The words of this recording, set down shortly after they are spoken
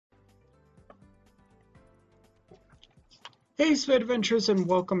Hey Spade Adventures, and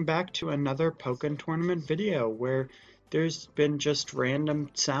welcome back to another Pokken tournament video where there's been just random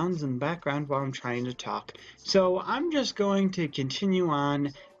sounds in the background while I'm trying to talk. So I'm just going to continue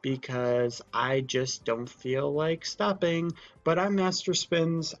on because I just don't feel like stopping, but I'm Master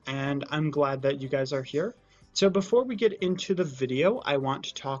Spins and I'm glad that you guys are here. So before we get into the video, I want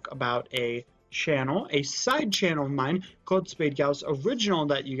to talk about a channel, a side channel of mine called Spade Gals Original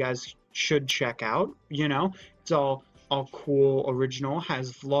that you guys should check out. You know, it's all cool, original,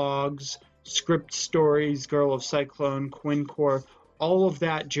 has vlogs, script stories, Girl of Cyclone, Quincore, all of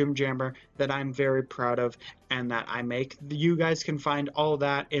that Jim Jammer that I'm very proud of and that I make. You guys can find all of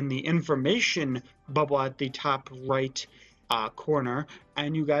that in the information bubble at the top right corner,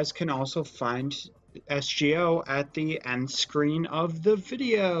 and you guys can also find SGO at the end screen of the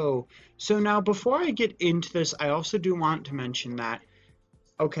video. So now before I get into this, I also do want to mention that,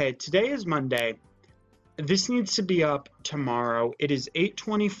 okay, today is Monday. This needs to be up tomorrow. It is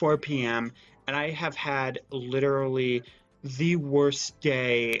 8:24 p.m. and I have had literally the worst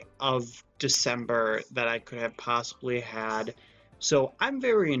day of December that I could have possibly had. So I'm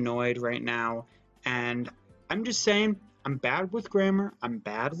very annoyed right now, and I'm just saying I'm bad with grammar, I'm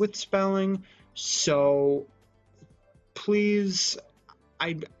bad with spelling, so please,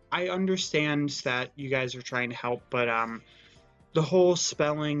 I understand that you guys are trying to help, but the whole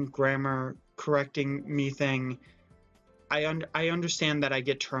spelling, grammar, correcting me thing, I understand that I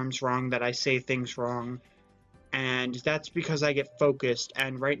get terms wrong, that I say things wrong, and that's because I get focused,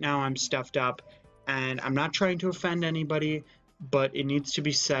 and right now I'm stuffed up, and I'm not trying to offend anybody, but it needs to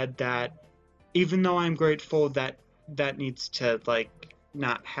be said that even though I'm grateful, that needs to, like,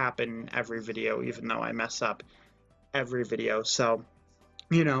 not happen every video, even though I mess up every video. So,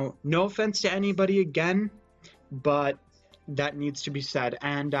 you know, no offense to anybody again, but that needs to be said.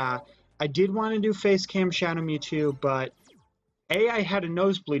 And I did want to do face cam Shadow Mewtwo, but A, I had a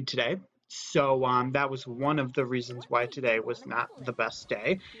nosebleed today, so that was one of the reasons why today was not the best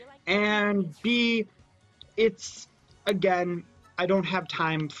day. And B, it's, again, I don't have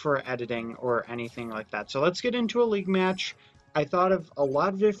time for editing or anything like that. So let's get into a league match. I thought of a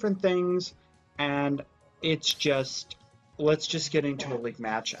lot of different things, and it's just, let's just get into a league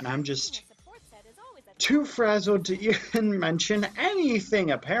match, and I'm just too frazzled to even mention anything,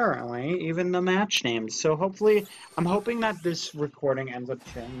 apparently, even the match names. So hopefully, I'm hoping that this recording ends up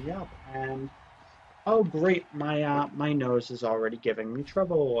cheering me up. And, oh great, my nose is already giving me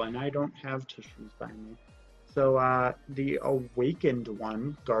trouble, and I don't have tissues by me. So, the awakened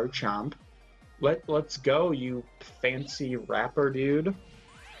one, Garchomp. Let's go, you fancy rapper dude.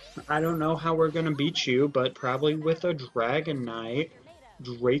 I don't know how we're gonna beat you, but probably with a Dragonite.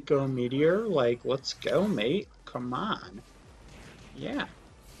 Draco Meteor, like, let's go, mate. Come on. Yeah.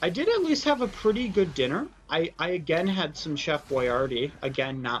 I did at least have a pretty good dinner. I again had some Chef Boyardee,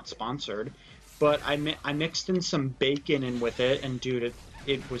 again not sponsored, but I mixed in some bacon in with it, and dude,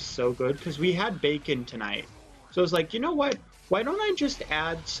 it was so good because we had bacon tonight. So I was like, you know what? Why don't I just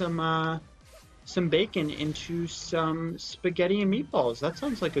add some bacon into some spaghetti and meatballs? That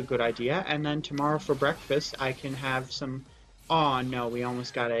sounds like a good idea. And then tomorrow for breakfast, I can have some. Oh no, we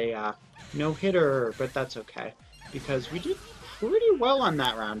almost got a no-hitter, but that's okay, because we did pretty well on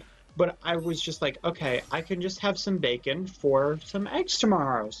that round. But I was just like, okay, I can just have some bacon for some eggs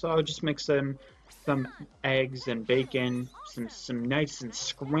tomorrow. So I'll just mix some eggs and bacon, some nice and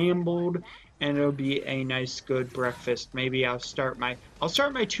scrambled, and it'll be a nice good breakfast. Maybe I'll start my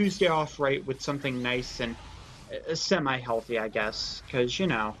Tuesday off right with something nice and semi-healthy, I guess, because you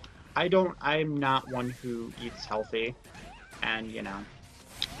know, I'm not one who eats healthy. And, you know,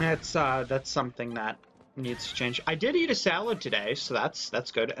 that's something that needs to change. I did eat a salad today, so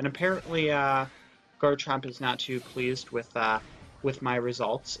that's good. And apparently, Garchomp is not too pleased with my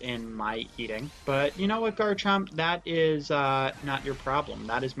results in my eating. But you know what, Garchomp? That is not your problem.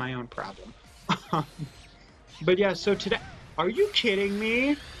 That is my own problem. But yeah, so today... Are you kidding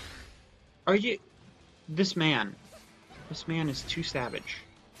me? Are you... This man is too savage.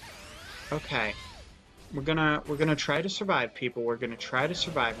 Okay. We're gonna try to survive, people. We're gonna try to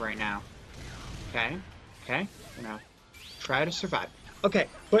survive right now. Okay? Okay? You know, try to survive. Okay,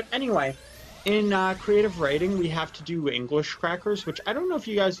 but anyway, in creative writing, we have to do English crackers, which I don't know if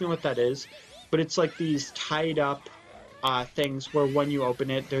you guys know what that is, but it's like these tied up things where when you open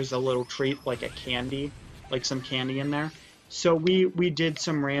it, there's a little treat, like a candy, like some candy in there. So we did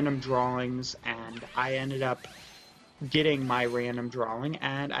some random drawings, and I ended up getting my random drawing,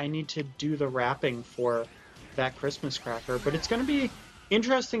 and I need to do the wrapping for that Christmas cracker. But it's going to be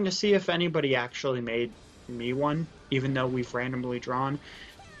interesting to see if anybody actually made me one, even though we've randomly drawn.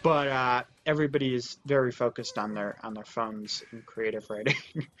 but everybody is very focused on their phones in creative writing.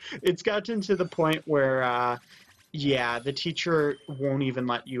 It's gotten to the point where yeah, the teacher won't even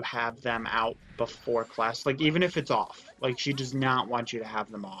let you have them out before class, like even if it's off. Like she does not want you to have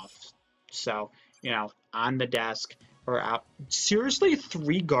them off. So, you know, on the desk or out. Seriously,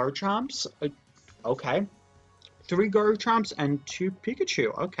 3 Garchomps? Okay. 3 Garchomps and 2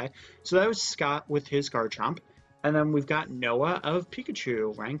 Pikachu. Okay. So that was Scott with his Garchomp. And then we've got Noah of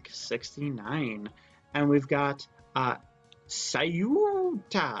Pikachu, rank 69. And we've got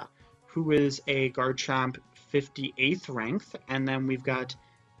Sayuta, who is a Garchomp 58th ranked. And then we've got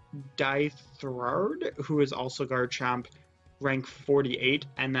Dythrard, who is also Garchomp rank 48.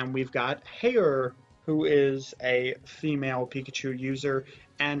 And then we've got Hayer, who is a female Pikachu user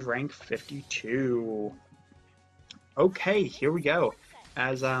and rank 52. Okay, here we go.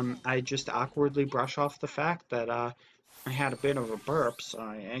 As I just awkwardly brush off the fact that I had a bit of a burp, so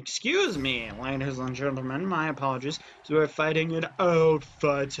excuse me, ladies and gentlemen, my apologies. So we're fighting an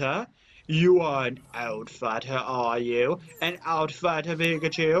Outfighter. You are an Outfighter, are you? An Outfighter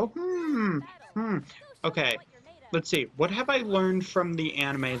Pikachu? Okay, let's see. What have I learned from the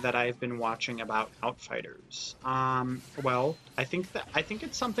anime that I've been watching about Outfighters? Well, I think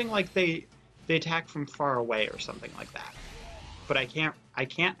it's something like they attack from far away or something like that. But I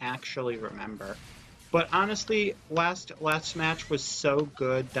can't actually remember. But honestly, last match was so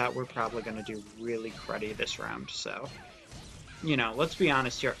good that we're probably gonna do really cruddy this round. So, you know, let's be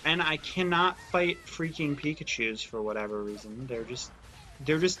honest here. And I cannot fight freaking Pikachus for whatever reason. They're just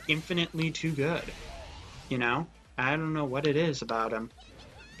infinitely too good. You know, I don't know what it is about them,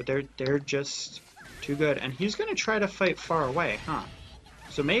 but they're just too good. And he's gonna try to fight far away, huh?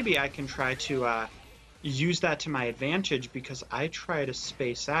 So maybe I can try to use that to my advantage because I try to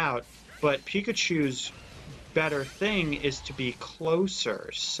space out, but Pikachu's better thing is to be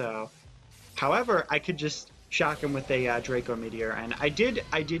closer. So, however, I could just shock him with a Draco Meteor, and I did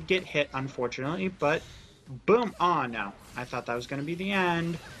get hit, unfortunately, but boom! Oh no, I thought that was going to be the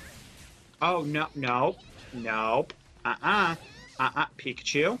end. Oh no, nope,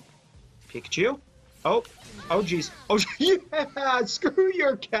 Pikachu. Oh, geez. Oh, yeah, screw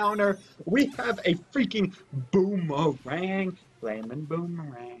your counter. We have a freaking boomerang. Flaming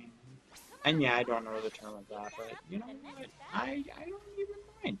boomerang. And yeah, I don't know the term of that, but you know what? I don't even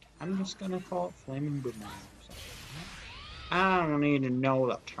mind. I'm just gonna call it flaming boomerang or something. I don't need to know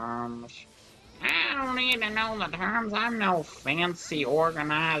the terms. I'm no fancy,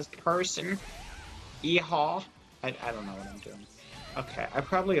 organized person. Yeehaw. I don't know what I'm doing. Okay, I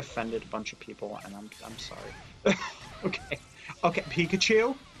probably offended a bunch of people, and I'm sorry. Okay,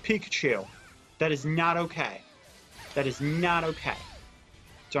 Pikachu, that is not okay. That is not okay.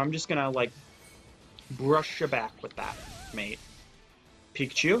 So I'm just gonna like brush your back with that, mate.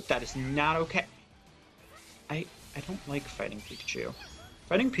 Pikachu, that is not okay. I don't like fighting Pikachu.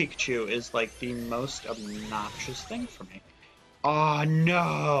 Fighting Pikachu is like the most obnoxious thing for me. Oh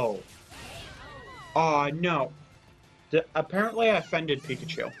no! Oh no! Apparently I offended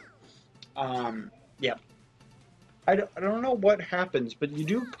Pikachu. Yeah. I don't know what happens, but you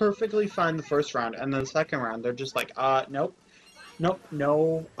do perfectly fine the first round, and then the second round, they're just like, nope,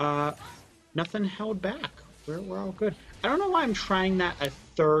 no, nothing held back. We're all good. I don't know why I'm trying that a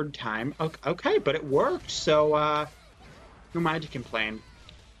third time. Okay, but it worked, so, who am I to complain?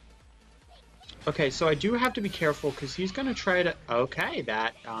 Okay, so I do have to be careful, because he's gonna try to, okay,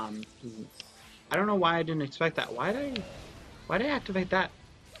 that, I don't know why I didn't expect that. Why'd I activate that?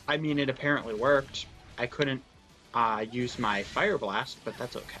 I mean, it apparently worked. I couldn't use my Fire Blast, but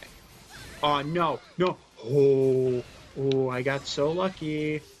that's okay. Oh, no. Oh, I got so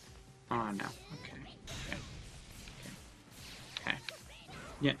lucky. Oh, no. Okay.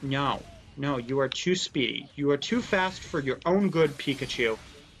 Yeah, no, you are too speedy. You are too fast for your own good, Pikachu.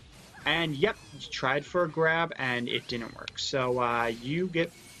 And, yep, you tried for a grab, and it didn't work. So, you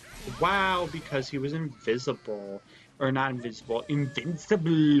get... Wow, because he was invisible. Or not invisible,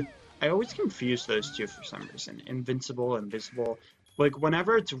 invincible. I always confuse those two for some reason. Invincible, invisible. Like,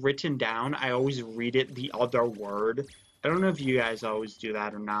 whenever it's written down, I always read it the other word. I don't know if you guys always do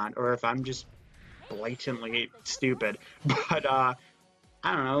that or not, or if I'm just blatantly stupid. But, I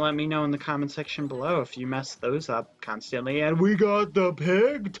don't know, let me know in the comment section below if you mess those up constantly. And we got the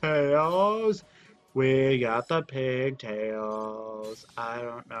pigtails! We got the pigtails. I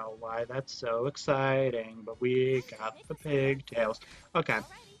don't know why that's so exciting, but we got the pigtails. Okay.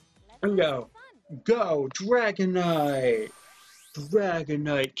 Go, Dragonite!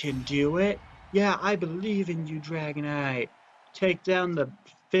 Dragonite can do it. Yeah, I believe in you, Dragonite. Take down the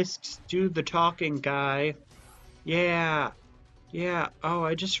Fisks, do the talking guy. Yeah. Yeah, oh,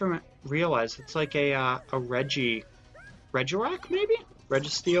 I just realized it's like a Regirock, maybe?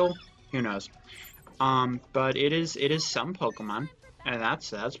 Registeel? Who knows? But it is some Pokemon, and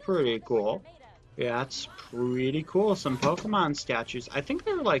that's pretty cool. Yeah, that's pretty cool. Some Pokemon statues. I think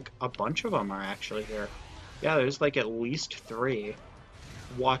there are like a bunch of them are actually here. Yeah, there's like at least 3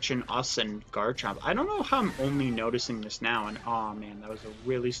 watching us and Garchomp. I don't know how I'm only noticing this now, and oh man, that was a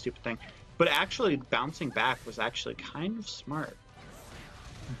really stupid thing. But actually, bouncing back was actually kind of smart.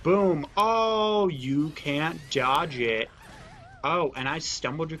 Boom. Oh, you can't dodge it. Oh, and I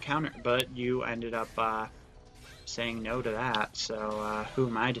stumbled your counter, but you ended up saying no to that, so who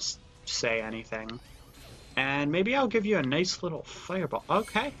am I to say anything? And maybe I'll give you a nice little fireball.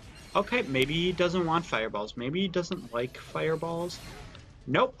 Okay, okay, maybe he doesn't want fireballs. Maybe he doesn't like fireballs.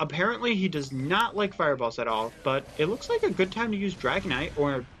 Nope, apparently he does not like fireballs at all, but it looks like a good time to use Dragonite,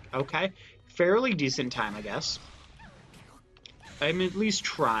 or, okay, fairly decent time, I guess. I'm at least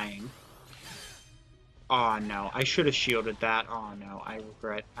trying. Oh no, I should have shielded that. Oh no,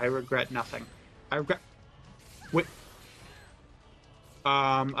 I regret nothing. I regret, wait,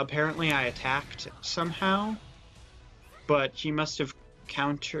 apparently I attacked somehow, but he must have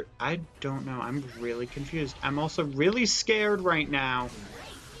countered, I don't know, I'm really confused. I'm also really scared right now.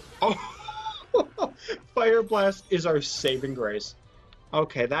 Oh, Fire Blast is our saving grace.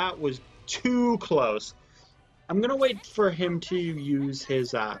 Okay, that was too close. I'm gonna wait for him to use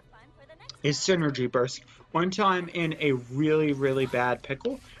his Synergy Burst until I'm in a really, really bad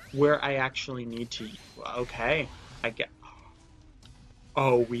pickle where I actually need to. Okay, I get.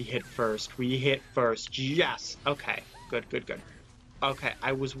 Oh, we hit first. We hit first. Yes. Okay. Good, good, good. Okay,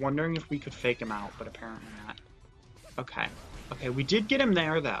 I was wondering if we could fake him out, but apparently not. Okay. Okay, we did get him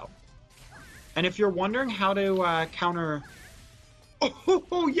there, though. And if you're wondering how to counter...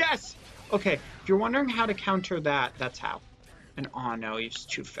 Oh, yes! Okay, if you're wondering how to counter that, that's how. And oh no, he's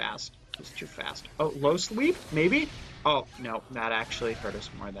too fast. He's too fast. Oh, low sleep? Maybe? Oh, no, that actually hurt us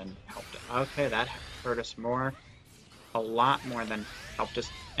more than helped. Okay, that hurt us more. A lot more than helped us.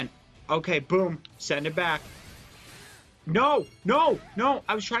 And okay, boom, send it back. No, no, no,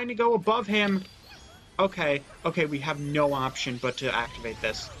 I was trying to go above him. Okay, okay, we have no option but to activate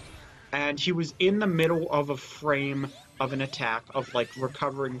this. And he was in the middle of a frame of an attack, of like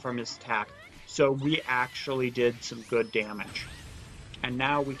recovering from his attack. So we actually did some good damage. And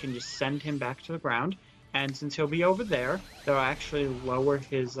now we can just send him back to the ground. And since he'll be over there, they'll actually lower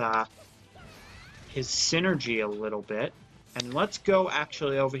his synergy a little bit. And let's go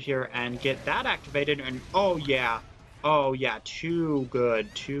actually over here and get that activated. And oh yeah, too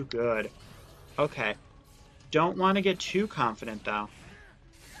good, too good. Okay, don't want to get too confident though.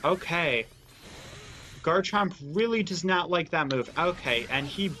 Okay, Garchomp really does not like that move. Okay, and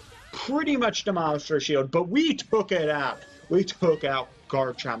he pretty much demolished our shield, but we took it out. We took out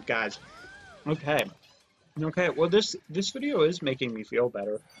Garchomp, guys. Okay. Okay, well, this video is making me feel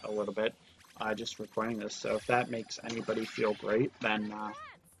better a little bit, just recording this, so if that makes anybody feel great, then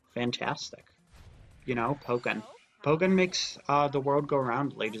fantastic. You know, Pokken. Pokken makes the world go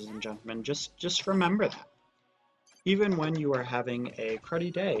round, ladies and gentlemen. Just remember that. Even when you are having a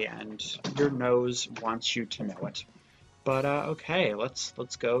cruddy day and your nose wants you to know it. But okay, let's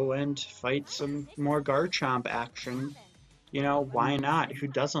go and fight some more Garchomp action. You know, why not? Who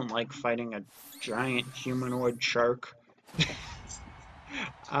doesn't like fighting a giant humanoid shark?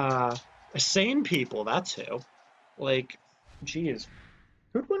 Sane people, that's who. Like, geez.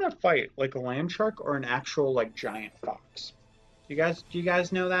 Who'd want to fight? Like a land shark or an actual, like, giant fox? Do you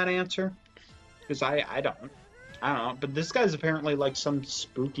guys know that answer? Because I don't. I don't know. But this guy's apparently like some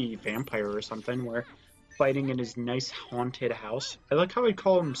spooky vampire or something where fighting in his nice haunted house. I like how I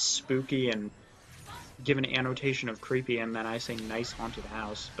call him spooky and give an annotation of creepy, and then I say nice haunted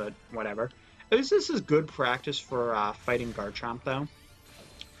house, but whatever. At least this is good practice for fighting Garchomp, though.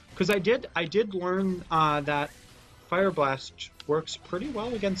 Because I did learn that Fire Blast works pretty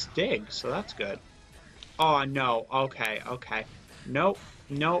well against Dig, so that's good. Oh, no. Okay, okay. Nope,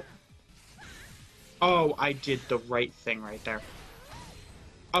 nope. Oh, I did the right thing right there.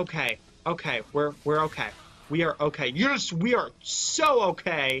 Okay, okay, we're okay. We are okay. Yes, we are so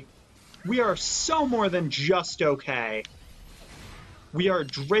okay. We are so more than just okay. We are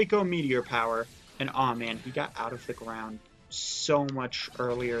Draco Meteor Power. And oh man, he got out of the ground so much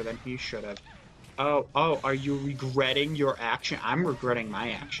earlier than he should have. Oh, are you regretting your action? I'm regretting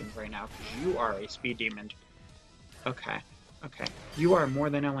my actions right now because you are a speed demon. Okay, okay. You are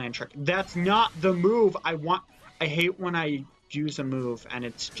more than a land shark. That's not the move I want. I hate when I use a move and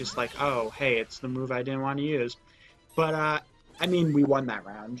it's just like, oh, hey, it's the move I didn't want to use. But I mean, we won that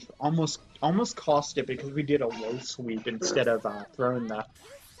round. Almost cost it because we did a low sweep instead of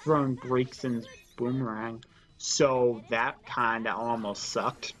throwing breaks and boomerang. So that kind of almost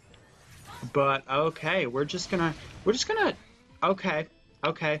sucked. But okay, okay,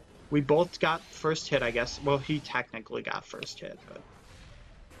 okay. We both got first hit, I guess. Well, he technically got first hit, but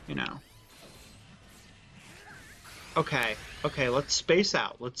you know. Okay, okay, let's space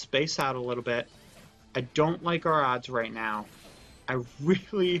out. Let's space out a little bit. I don't like our odds right now. I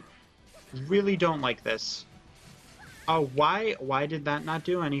really, really don't like this. Oh, why did that not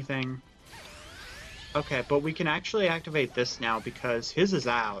do anything? Okay, but we can actually activate this now because his is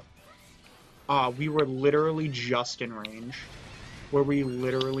out. We were literally just in range. Were we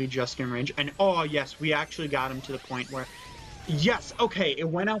literally just in range? And oh yes, we actually got him to the point where... Yes, okay, it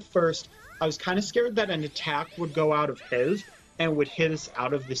went out first. I was kind of scared that an attack would go out of his and would hit us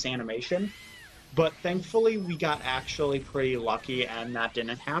out of this animation. But thankfully, we got actually pretty lucky and that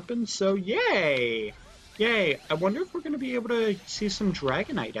didn't happen, so yay! Yay! I wonder if we're going to be able to see some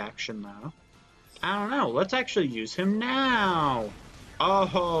Dragonite action, though. I don't know. Let's actually use him now!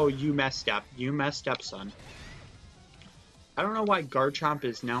 Oh, you messed up. You messed up, son. I don't know why Garchomp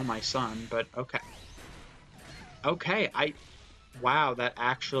is now my son, but okay. Okay, Wow, that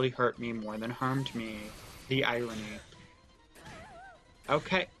actually hurt me more than harmed me. The irony.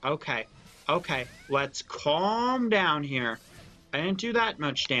 Okay, okay. Okay, let's calm down here. I didn't do that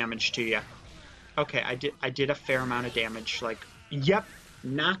much damage to you. Okay, I did a fair amount of damage. Like, yep,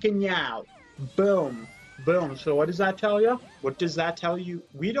 knocking you out. Boom, boom. So what does that tell you? What does that tell you?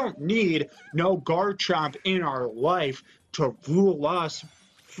 We don't need no Garchomp in our life to rule us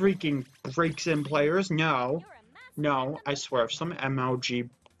freaking breaks in players. No, no, I swear, if some MLG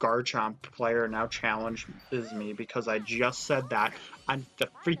Garchomp player now challenges me because I just said that on the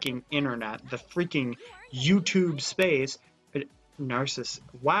freaking internet, the freaking YouTube space. Narcissus.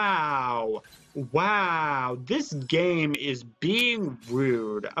 Wow. Wow. This game is being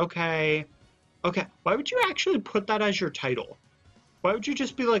rude. Okay. Okay. Why would you actually put that as your title? Why would you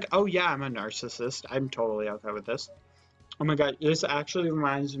just be like, oh yeah, I'm a narcissist. I'm totally okay with this. Oh my god, this actually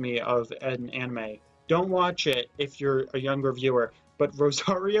reminds me of an anime. Don't watch it if you're a younger viewer. But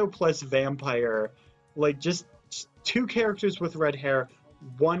Rosario plus Vampire, like just two characters with red hair.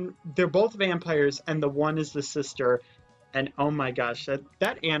 They're both vampires, and the one is the sister. And oh my gosh,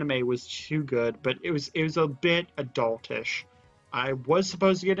 that anime was too good, but it was a bit adultish. I was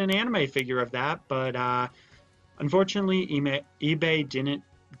supposed to get an anime figure of that, but unfortunately, eBay didn't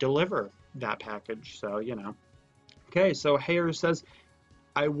deliver that package. So you know. Okay, so Hayer says,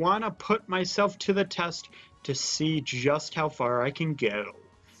 I want to put myself to the test to see just how far I can go.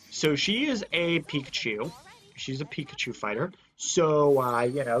 So she is a Pikachu. She's a Pikachu fighter. So,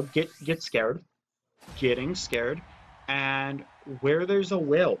 you know, get scared. Getting scared. And where there's a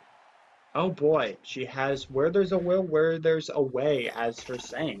will. Oh boy, she has where there's a will, where there's a way, as her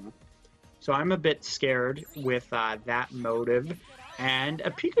saying. So I'm a bit scared with that motive. And a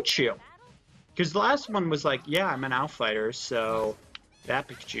Pikachu. Because the last one was like, yeah, I'm an Outfighter, so... That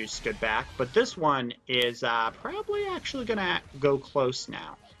Pikachu stood back, but this one is probably actually gonna go close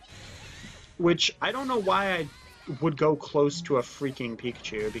now. Which, I don't know why I would go close to a freaking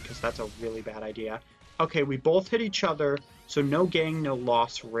Pikachu, because that's a really bad idea. Okay, we both hit each other, so no gain, no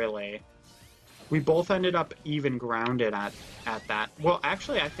loss, really. We both ended up even grounded at that. Well,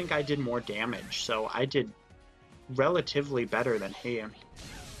 actually, I think I did more damage, so I did relatively better than him.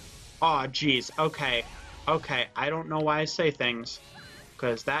 Aw, geez, okay. Okay, I don't know why I say things.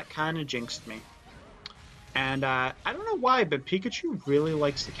 Because that kind of jinxed me. And I don't know why, but Pikachu really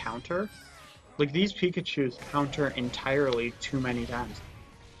likes to counter. Like, these Pikachus counter entirely too many times.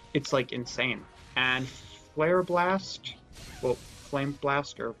 It's, like, insane. And Flare Blast, well, Flame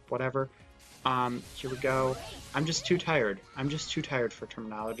Blast or whatever. Here we go. I'm just too tired. I'm just too tired for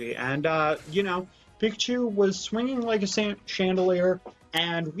terminology. And, you know, Pikachu was swinging like a chandelier,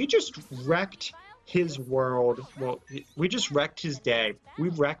 and we just wrecked his world. Well, we just wrecked his day. We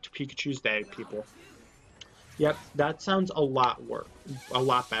wrecked Pikachu's day, people. Yep, that sounds a lot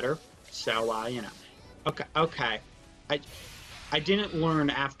better. So, you know. Okay, okay. I didn't learn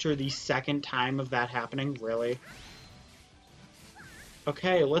after the second time of that happening, really.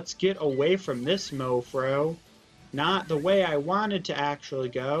 Okay, let's get away from this mofro. Not the way I wanted to actually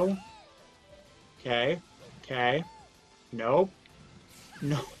go. Okay, okay. Nope.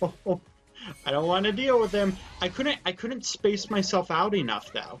 No. I don't want to deal with him. I couldn't space myself out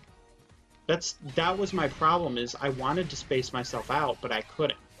enough, though. That was my problem, is I wanted to space myself out, but I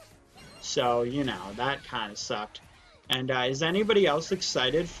couldn't. So, you know, that kind of sucked. And is anybody else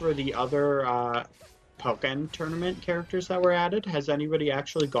excited for the other Pokken tournament characters that were added. Has anybody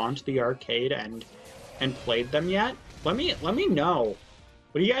actually gone to the arcade and played them yet? Let me know.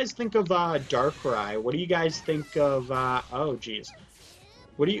 What do you guys think of Darkrai? What do you guys think of oh geez.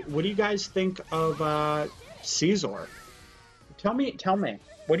 What do you guys think of Caesar? Tell me.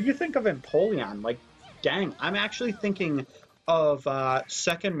 What do you think of Empoleon? Like, dang, I'm actually thinking of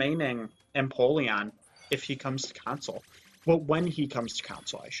second maining Empoleon if he comes to console. Well, when he comes to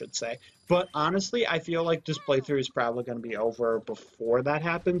console, I should say. But honestly, I feel like this playthrough is probably going to be over before that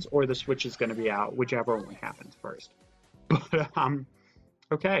happens, or the Switch is going to be out, whichever one happens first. But,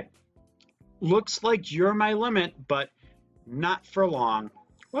 okay. Looks like you're my limit, but not for long.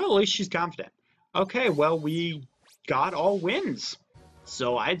 Well, at least she's confident. Okay, well, we got all wins.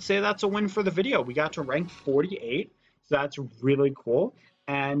 So I'd say that's a win for the video. We got to rank 48, so that's really cool.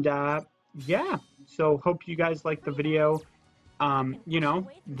 And yeah, so hope you guys liked the video. You know,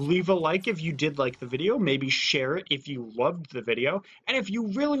 leave a like if you did like the video. Maybe share it if you loved the video. And if you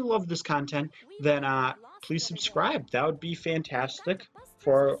really love this content, then please subscribe. That would be fantastic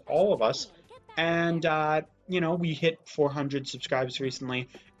for all of us. And, you know, we hit 400 subscribers recently.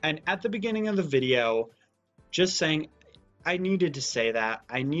 And at the beginning of the video, just saying, I needed to say that.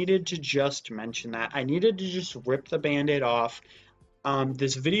 I needed to just mention that. I needed to just rip the Band-Aid off.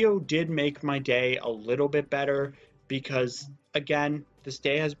 This video did make my day a little bit better because, again, this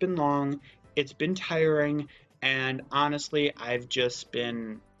day has been long. It's been tiring. And honestly, I've just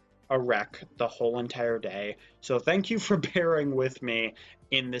been a wreck the whole entire day. So thank you for bearing with me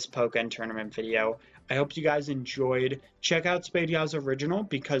in this Pokken tournament video. I hope you guys enjoyed. Check out Spadia's original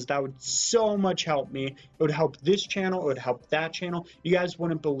because that would so much help me. It would help this channel. It would help that channel. You guys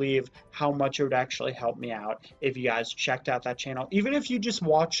wouldn't believe how much it would actually help me out if you guys checked out that channel. Even if you just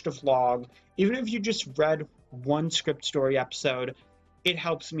watched a vlog, even if you just read one script story episode, it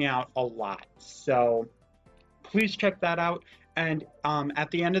helps me out a lot. So please check that out. And at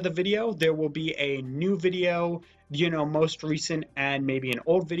the end of the video, there will be a new video, you know, most recent, and maybe an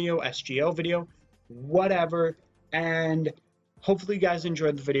old video, SGO video, whatever. And hopefully you guys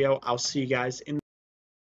enjoyed the video. I'll see you guys in